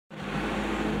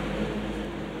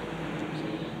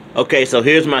Okay, so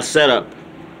here's my setup.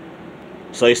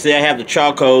 So you see I have the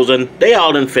charcoals, and they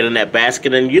all didn't fit in that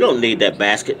basket, and you don't need that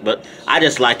basket, but I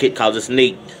just like it because it's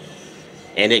neat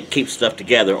and it keeps stuff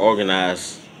together,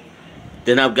 organized.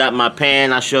 Then I've got my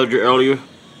pan I showed you earlier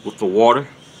with the water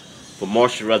for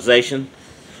moisturization.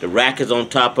 The rack is on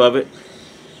top of it,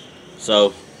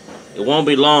 so it won't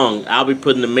be long. I'll be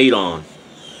putting the meat on,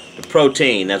 the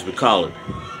protein as we call it.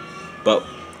 But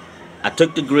I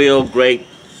took the grill grate,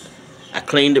 I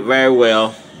cleaned it very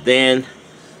well. Then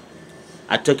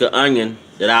I took an onion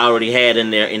that I already had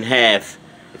in there in half.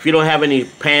 If you don't have any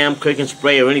Pam cooking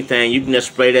spray or anything, you can just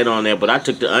spray that on there. But I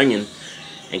took the onion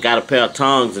and got a pair of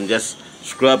tongs and just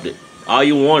scrubbed it. All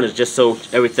you want is just so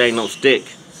everything don't stick.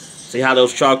 See how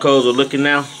those charcoals are looking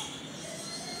now?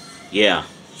 Yeah,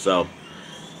 so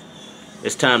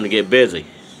it's time to get busy.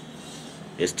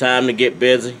 It's time to get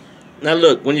busy. Now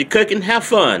look, when you're cooking, have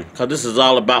fun, because this is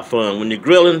all about fun. When you're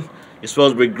grilling, you're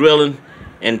supposed to be grilling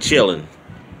and chilling,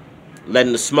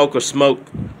 letting the smoker smoke,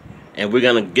 and we're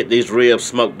going to get these ribs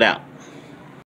smoked out.